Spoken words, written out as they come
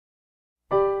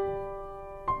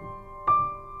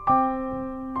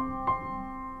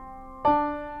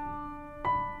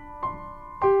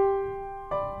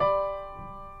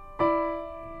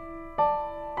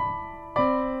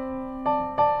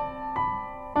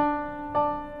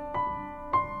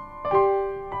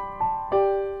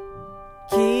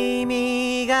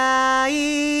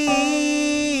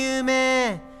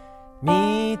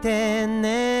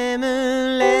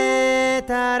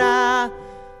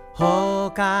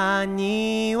他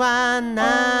には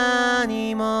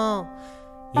何も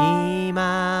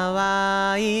今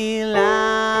はい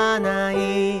らな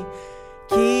い。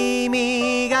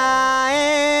君が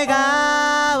笑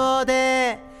顔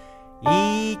で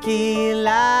生き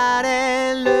ら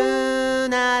れる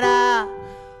なら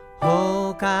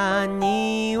他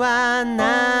には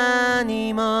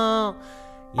何も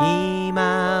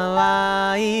今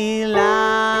はい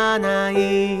らな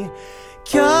い。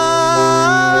今日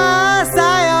はさ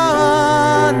よ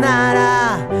うな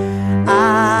ら明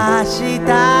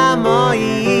日も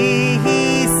いい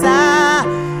さ。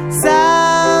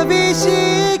寂し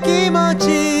い気持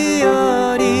ち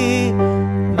より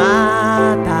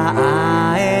また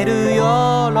会える喜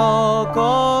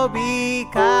び。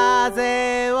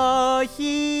風邪を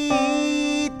ひ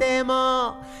いて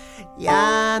も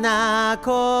嫌な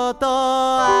こと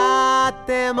あっ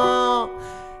ても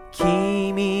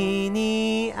君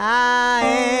に会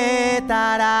え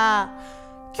たら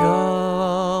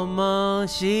今日も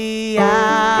幸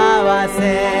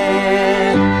せ。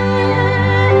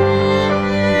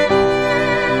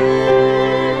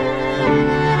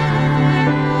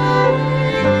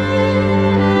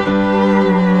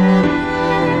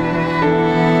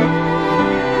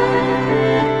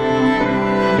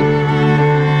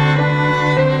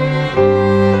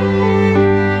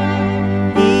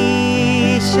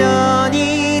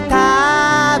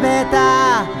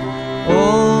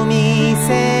お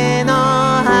店の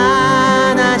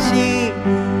話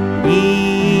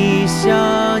一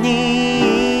緒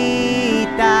に行っ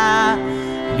た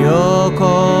旅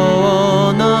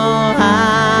行の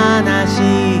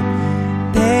話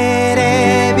テ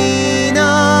レビの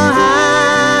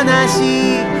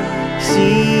話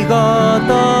仕事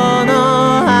の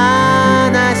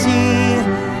話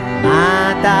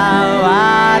また笑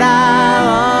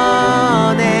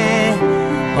おうね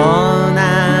同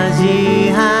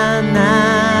じ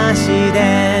話で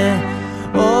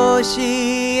教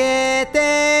え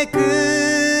てく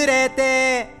れ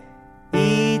て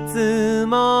いつ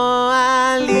も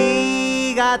あ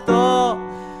りがとう。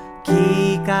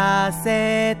聞か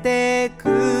せて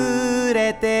く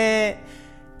れて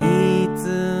い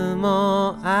つ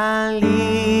もあ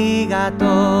りがと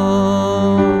う。